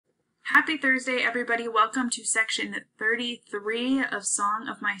Happy Thursday, everybody. Welcome to section 33 of Song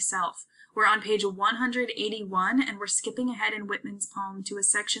of Myself. We're on page 181, and we're skipping ahead in Whitman's poem to a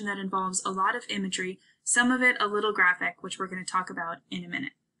section that involves a lot of imagery, some of it a little graphic, which we're going to talk about in a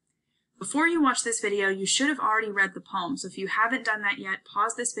minute. Before you watch this video, you should have already read the poem, so if you haven't done that yet,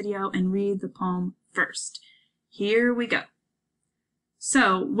 pause this video and read the poem first. Here we go.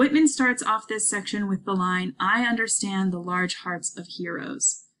 So, Whitman starts off this section with the line, "I understand the large hearts of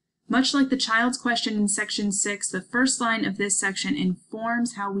heroes." Much like the child's question in section 6, the first line of this section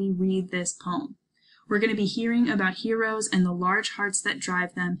informs how we read this poem. We're going to be hearing about heroes and the large hearts that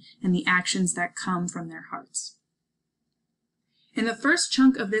drive them and the actions that come from their hearts. In the first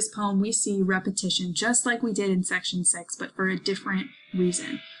chunk of this poem, we see repetition, just like we did in section 6, but for a different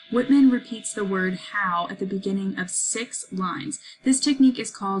reason. Whitman repeats the word how at the beginning of 6 lines. This technique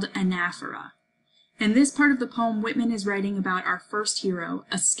is called anaphora. In this part of the poem, Whitman is writing about our first hero,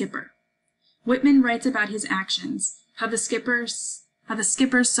 a skipper. Whitman writes about his actions, how the skipper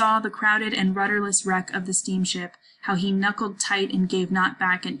saw the crowded and rudderless wreck of the steamship, how he knuckled tight and gave not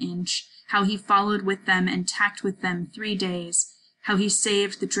back an inch, how he followed with them and tacked with them 3 days, how he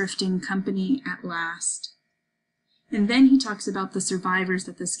saved the drifting company at last. And then he talks about the survivors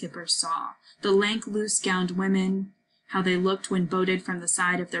that the skipper saw, the lank, loose-gowned women, how they looked when boated from the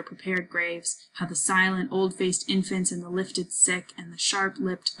side of their prepared graves, how the silent, old-faced infants and the lifted sick and the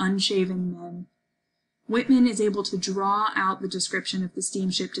sharp-lipped, unshaven men. Whitman is able to draw out the description of the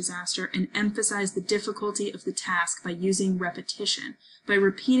steamship disaster and emphasize the difficulty of the task by using repetition, by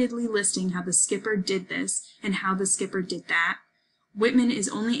repeatedly listing how the skipper did this and how the skipper did that. Whitman is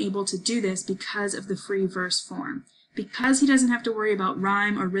only able to do this because of the free verse form. Because he doesn't have to worry about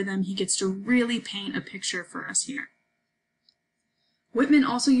rhyme or rhythm, he gets to really paint a picture for us here. Whitman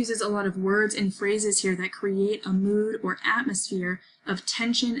also uses a lot of words and phrases here that create a mood or atmosphere of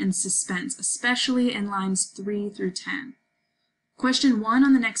tension and suspense, especially in lines 3 through 10. Question 1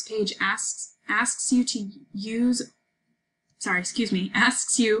 on the next page asks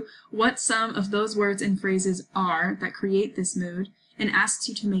you what some of those words and phrases are that create this mood, and asks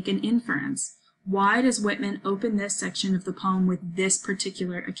you to make an inference. Why does Whitman open this section of the poem with this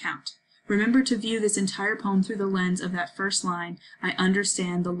particular account? Remember to view this entire poem through the lens of that first line, I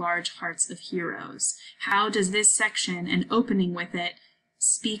understand the large hearts of heroes. How does this section, and opening with it,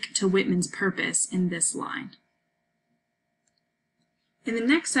 speak to Whitman's purpose in this line? In the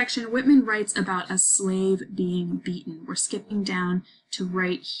next section, Whitman writes about a slave being beaten. We're skipping down to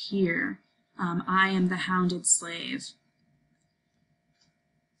right here. I am the hounded slave.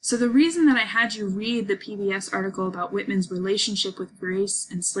 So the reason that I had you read the PBS article about Whitman's relationship with race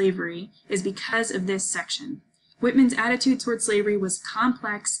and slavery is because of this section. Whitman's attitude toward slavery was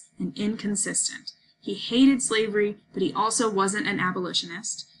complex and inconsistent. He hated slavery, but he also wasn't an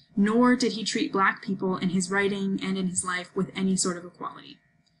abolitionist, nor did he treat black people in his writing and in his life with any sort of equality.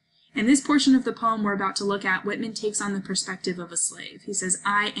 In this portion of the poem we're about to look at, Whitman takes on the perspective of a slave. He says,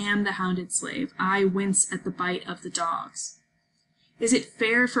 I am the hounded slave. I wince at the bite of the dogs. Is it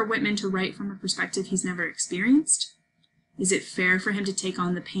fair for Whitman to write from a perspective he's never experienced? Is it fair for him to take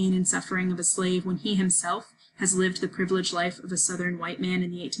on the pain and suffering of a slave when he himself has lived the privileged life of a Southern white man in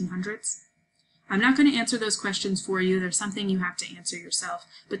the 1800s? I'm not going to answer those questions for you. They're something you have to answer yourself,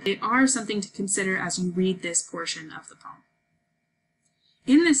 but they are something to consider as you read this portion of the poem.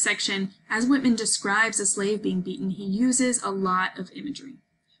 In this section, as Whitman describes a slave being beaten, he uses a lot of imagery.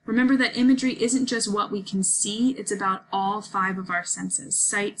 Remember that imagery isn't just what we can see, it's about all 5 of our senses: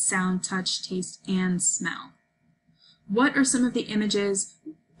 sight, sound, touch, taste, and smell. What are some of the images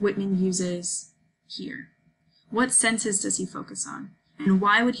Whitman uses here? What senses does he focus on? And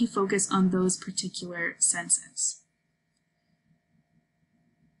why would he focus on those particular senses?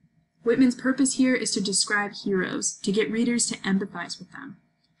 Whitman's purpose here is to describe heroes, to get readers to empathize with them.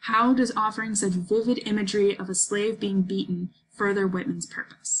 How does offering such vivid imagery of a slave being beaten further Whitman's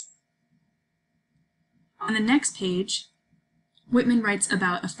purpose? On the next page, Whitman writes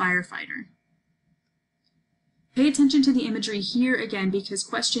about a firefighter. Pay attention to the imagery here again, because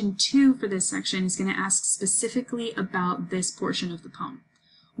question 2 for this section is going to ask specifically about this portion of the poem.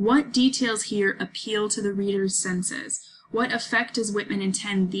 What details here appeal to the reader's senses? What effect does Whitman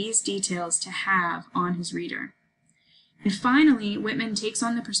intend these details to have on his reader? And finally, Whitman takes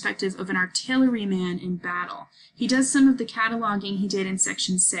on the perspective of an artilleryman in battle. He does some of the cataloging he did in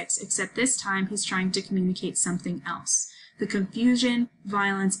section 6, except this time he's trying to communicate something else: the confusion,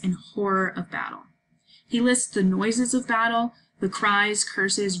 violence, and horror of battle. He lists the noises of battle, the cries,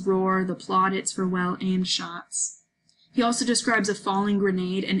 curses, roar, the plaudits for well-aimed shots. He also describes a falling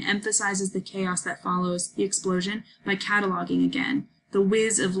grenade and emphasizes the chaos that follows the explosion by cataloging again: the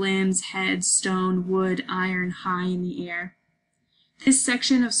whiz of limbs, head, stone, wood, iron, high in the air. This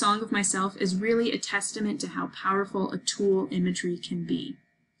section of Song of Myself is really a testament to how powerful a tool imagery can be.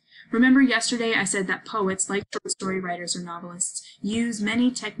 Remember yesterday I said that poets, like short story writers or novelists, use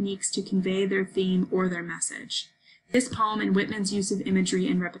many techniques to convey their theme or their message. This poem and Whitman's use of imagery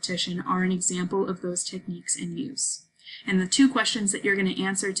and repetition are an example of those techniques in use. And the two questions that you're going to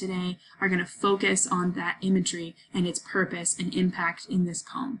answer today are going to focus on that imagery and its purpose and impact in this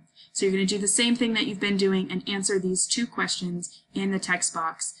poem. So you're going to do the same thing that you've been doing and answer these two questions in the text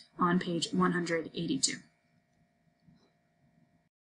box on page 182.